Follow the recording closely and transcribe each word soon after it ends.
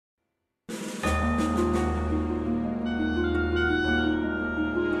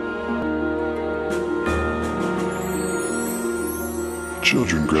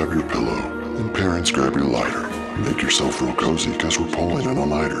Children, grab your pillow, and parents, grab your lighter. Make yourself real cozy, because we're pulling an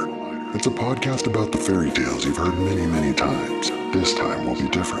all-nighter. It's a podcast about the fairy tales you've heard many, many times. This time will be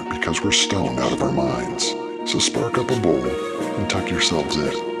different because we're stoned out of our minds. So spark up a bowl and tuck yourselves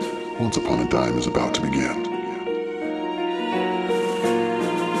in. Once Upon a Dime is about to begin.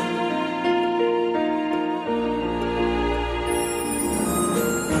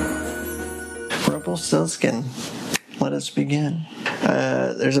 Rumplestiltskin, let us begin.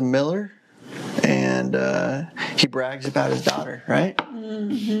 There's a miller, and he brags about his daughter, right?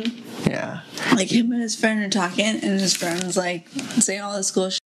 Mm-hmm. Yeah. Like him and his friend are talking, and his friend's like saying all this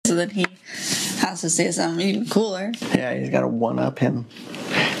cool shit, so then he has to say something even cooler. Yeah, he's got to one-up him.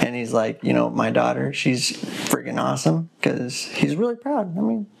 And he's like, my daughter, she's freaking awesome, because he's really proud. I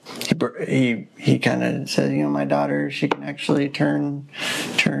mean, he kind of says, my daughter, she can actually turn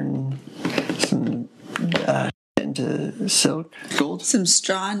some into silk, gold. Some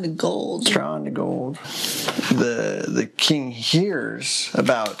straw into gold. Straw into gold. The king hears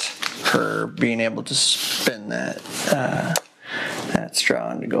about her being able to spin that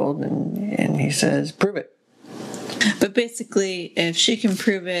straw into gold, and he says, "Prove it." But basically, if she can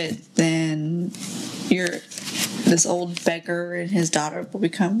prove it, then this old beggar and his daughter will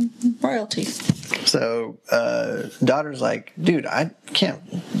become royalty. So, daughter's like, dude, I can't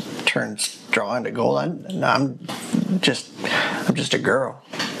turn straw into gold. I'm just a girl.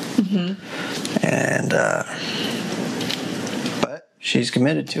 Mm-hmm. And but she's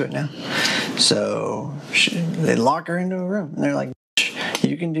committed to it now. So they lock her into a room, and they're like,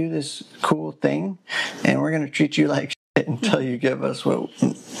 you can do this cool thing, and we're going to treat you like shit until you give us what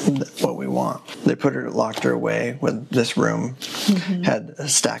we want. They locked her away with this room, had a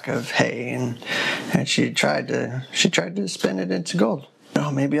stack of hay, and she tried to spin it into gold. Oh,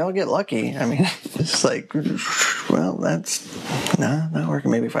 maybe I'll get lucky. I mean, it's like, well, that's not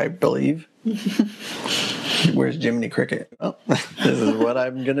working. Maybe if I believe. Where's Jiminy Cricket? Well, this is what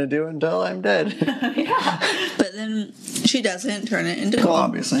I'm going to do until I'm dead. Yeah. But then she doesn't turn it into gold.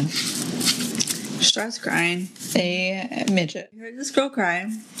 Obviously. She starts crying. A midget. You heard this girl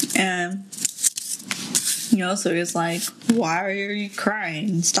crying. And, so he's like, why are you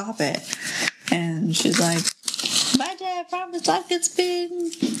crying? Stop it. And she's like, my dad promised I could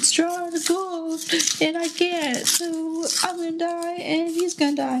spin straw into gold, and I can't, so I'm gonna die, and he's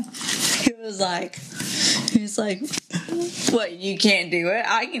gonna die. He's like, what, you can't do it?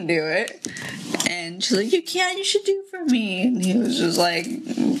 I can do it. And she's like, you can't, you should do it for me. And he was just like,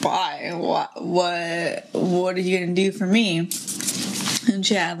 why? What are you gonna do for me? And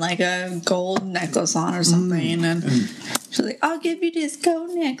she had like a gold necklace on or something, and she's like, I'll give you this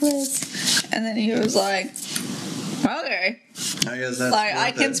gold necklace. And then he was like, okay. I guess that's like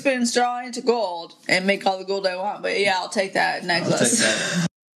I can spin straw into gold and make all the gold I want, but yeah, I'll take that necklace. I'll take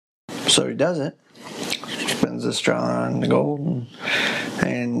that. So he does it. Spins the straw into gold,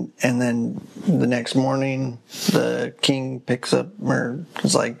 and then the next morning the king picks up, or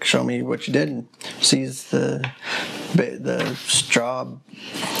is like, show me what you did, and sees the straw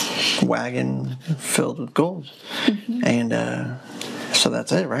wagon filled with gold. Mm-hmm. And so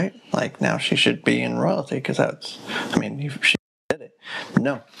that's it, right? Like, now she should be in royalty, because she did it. But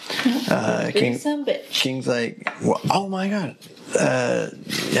no. King's like, well, oh my God.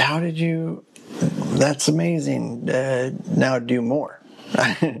 How did you... That's amazing. Now do more.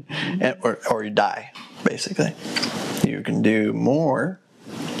 or you die, basically. You can do more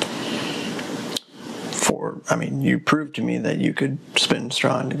you proved to me that you could spin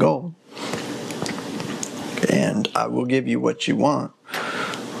straw into gold. And I will give you what you want.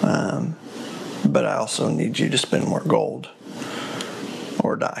 But I also need you to spend more gold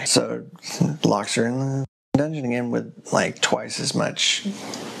or die. So locks her in the dungeon again with like twice as much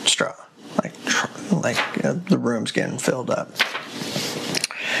straw. The room's getting filled up.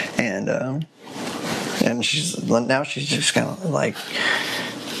 And she's just kind of like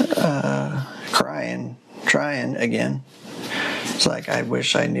trying again. It's like, I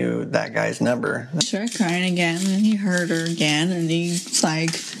wish I knew that guy's number. She started crying again, and he heard her again, and he's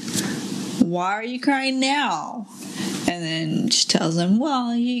like, why are you crying now? And then she tells him,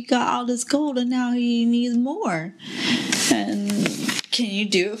 well, he got all this gold, and now he needs more. And can you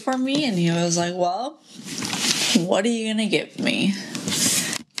do it for me? And he was like, well, what are you going to give me?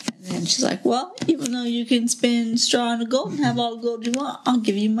 And then she's like, well, even though you can spin straw into gold and have all the gold you want, I'll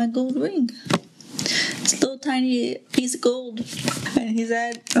give you my gold ring. It's a little tiny piece of gold. And he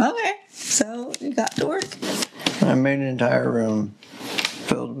said, okay. So he got to work. I made an entire room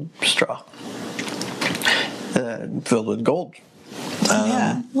filled with straw. Filled with gold.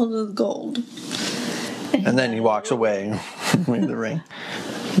 Filled with gold. And then he walks away with the ring.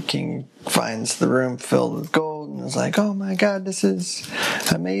 King finds the room filled with gold and is like, oh my god, this is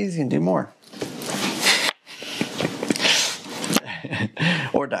amazing, do more.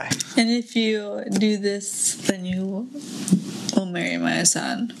 Or die. And if you do this, then you will marry my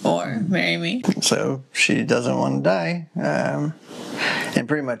son or marry me. So she doesn't want to die. And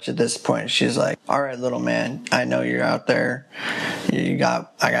pretty much at this point, she's like, all right, little man, I know you're out there.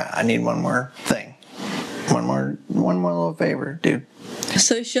 I need one more thing. One more little favor, dude.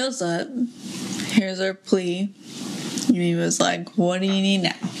 So he shows up. Here's her plea. And he was like, what do you need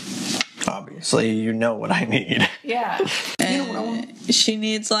now? Obviously, you know what I need. Yeah. And she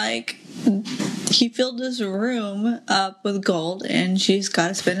needs, like, he filled this room up with gold, and she's got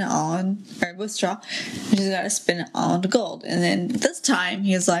to spin it all with straw. And she's got to spin it all into gold. And then this time,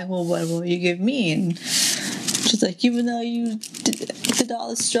 he's like, well, what will you give me? And she's like, even though you did all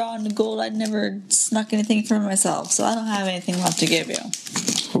the straw and the gold, I never snuck anything for myself, so I don't have anything left to give you.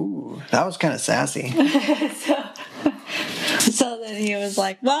 Ooh, that was kind of sassy. So then he was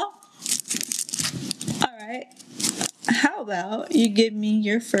like, well, all right, how about you give me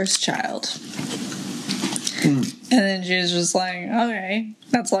your first child? And then she was just like, okay,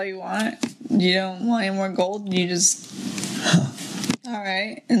 that's all you want? You don't want any more gold? You just... All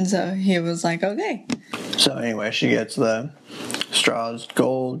right. And so he was like, okay. So anyway, she gets the straws,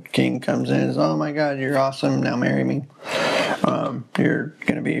 gold. King comes in and says, oh my god, you're awesome, now marry me. You're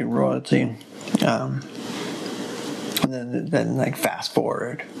gonna be royalty. And then like fast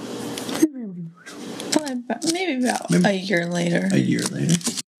forward. Maybe about a year later. A year later.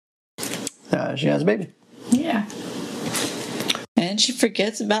 She has a baby. Yeah. And she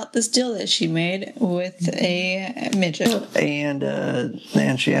forgets about this deal that she made with a midget.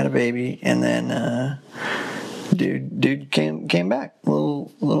 And she had a baby, and then dude came back.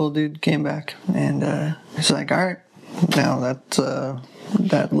 Little dude came back, and it's like, all right, now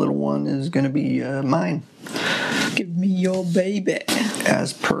that little one is gonna be mine. Give me your baby.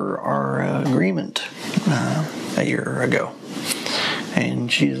 As per our agreement a year ago.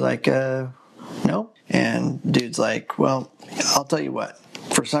 And she's like, nope. And dude's like, well, I'll tell you what.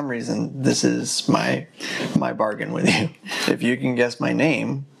 For some reason, this is my bargain with you. If you can guess my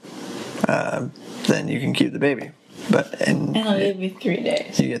name, then you can keep the baby. And I'll give you 3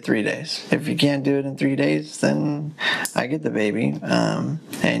 days. You get 3 days. If you can't do it in 3 days, then I get the baby,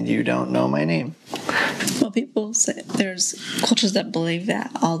 and you don't know my name. Well, people say there's cultures that believe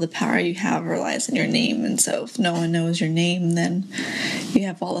that all the power you have relies on your name, and so if no one knows your name, then you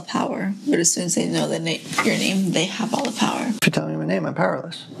have all the power. But as soon as they know your name, they have all the power. If you tell me my name, I'm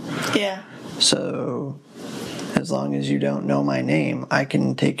powerless. Yeah. So, as long as you don't know my name, I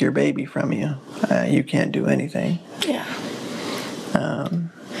can take your baby from you. You can't do anything. Yeah.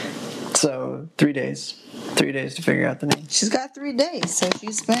 So 3 days. 3 days to figure out the name. She's got 3 days, so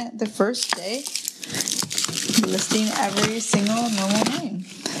she spent the first day listing every single normal name.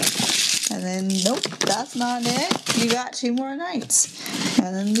 And then, nope, that's not it. You got 2 more nights.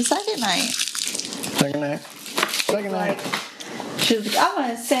 And then the second night. Second night. She was like, I'm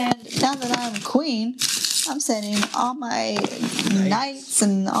going to send, now that I'm queen, I'm sending all my knights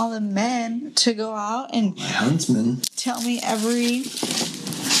and all the men to go out and my huntsman. Tell me every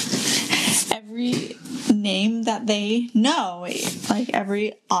name that they know, like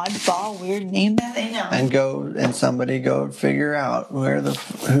every oddball weird name that they know, and somebody go figure out who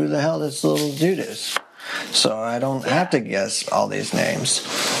the hell this little dude is, so I don't have to guess all these names.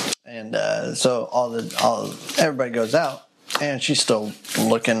 And so everybody goes out, and she's still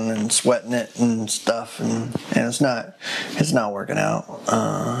looking and sweating it and stuff, and it's not working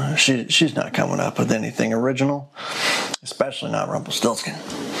out. She's not coming up with anything original, especially not Rumplestiltskin.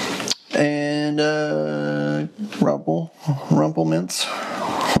 And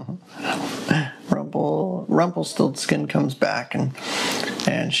Rumplestiltskin comes back,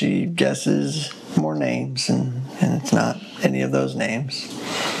 and she guesses more names, and it's not any of those names.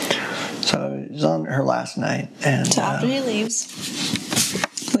 So it's on her last night, and so after he leaves,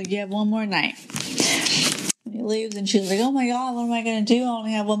 like, you have one more night. And he leaves, and she's like, oh my god, what am I going to do? I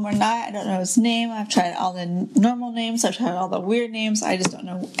only have one more night. I don't know his name. I've tried all the normal names. I've tried all the weird names. I just don't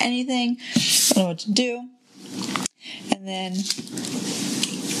know anything. I don't know what to do. And then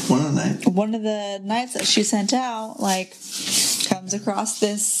one of the nights that she sent out, like, comes across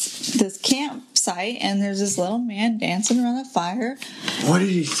this campsite, and there's this little man dancing around the fire. What did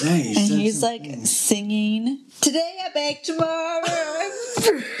he say? And he's like singing, today I bake, tomorrow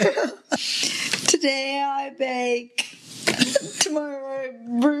today I bake, tomorrow I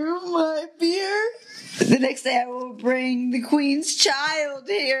brew my beer, the next day I will bring the queen's child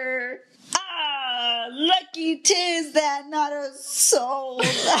here. Lucky 'tis that not a soul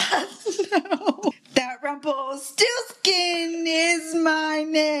does know that Rumplestiltskin is my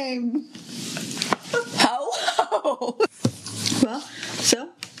name. Ho ho! Well, so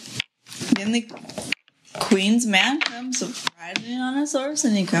then the Queen's man comes riding on his horse,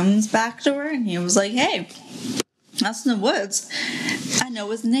 and he comes back to her, and he was like, "Hey, that's in the woods. I know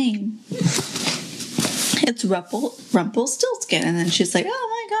his name. It's Rumplestiltskin." And then she's like, "Oh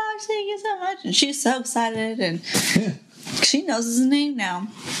my gosh, thank you so much!" And she's so excited, and she knows his name now.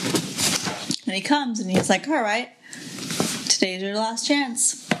 And he comes, and he's like, "All right, today's your last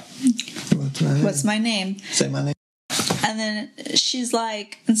chance. What's my name? Say my name." And then she's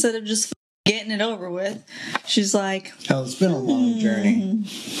like, instead of just getting it over with, she's like, "Oh, it's been a long journey."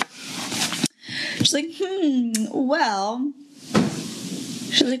 She's like, well,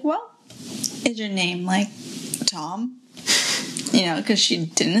 is your name like Tom? You know, because she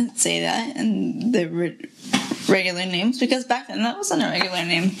didn't say that in the regular names, because back then that wasn't a regular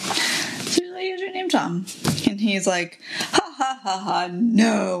name. So she's like, "Is your name Tom?" And he's like, "Ha ha ha ha,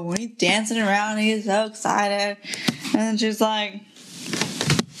 no." And he's dancing around, he's so excited. And then she's like,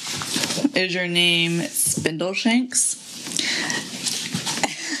 "Is your name Spindleshanks?"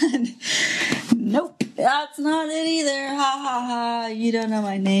 And nope, that's not it either. Ha ha ha, you don't know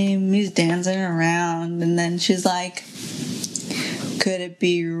my name. He's dancing around. And then she's like, "Could it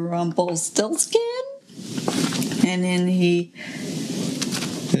be Rumplestiltskin?" And then he's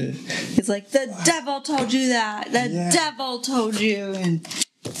like, "The devil told you that. The devil told you." And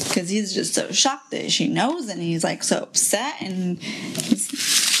because he's just so shocked that she knows, and he's like so upset, and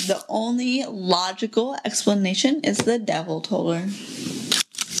the only logical explanation is the devil told her.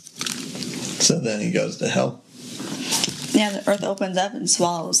 So then he goes to hell. Yeah, the earth opens up and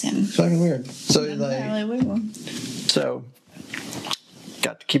swallows him. It's fucking weird. So he's like, really weird one. So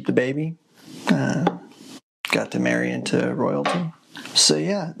got to keep the baby. Got to marry into royalty. So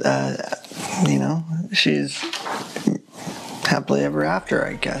yeah, she's happily ever after,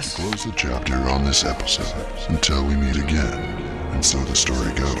 I guess. Close the chapter on this episode until we meet again. And so the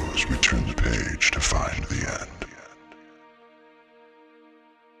story goes, we turn the page to find the end.